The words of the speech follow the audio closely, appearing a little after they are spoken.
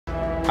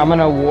I'm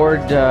gonna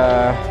ward.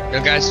 Yo,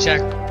 guys,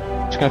 check.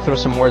 Just gonna throw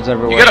some wards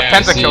everywhere. You get a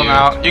Penta-kill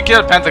now. You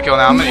get a Penta-kill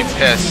now. I'm gonna be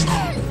pissed.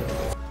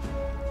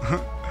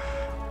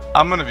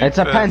 I'm gonna be It's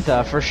pissed. a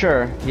Penta for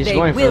sure. He's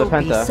going for the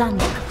Penta.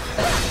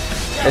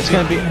 It's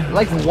gonna be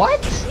like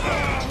what?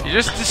 You're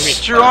just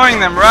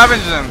destroying them,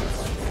 ravaging them.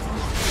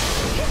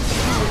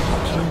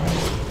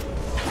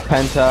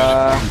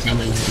 Penta. I'm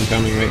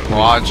coming, wait.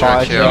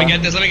 Quadra kill. Let me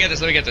get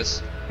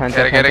this.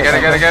 Penta. Get it.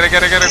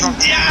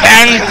 Yeah!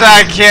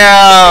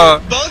 Penta-kill!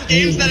 Both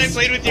games that I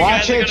played with you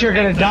Watch guys. it, you're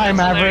gonna die,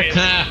 Maverick.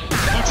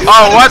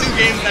 Oh, what?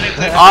 Games that I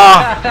played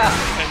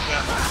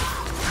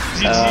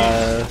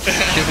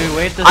Should we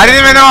wait this? I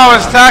didn't even know I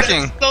was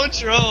attacking. So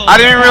troll. I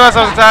didn't even realize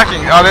I was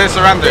attacking. Oh, they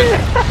surrendered.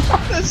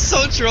 That's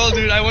so troll,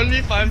 dude. I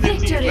 1v5 the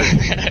team.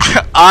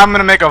 I'm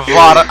gonna make a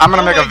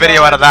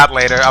video out of that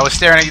later. I was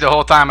staring at you the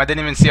whole time. I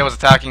didn't even see I was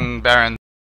attacking Baron.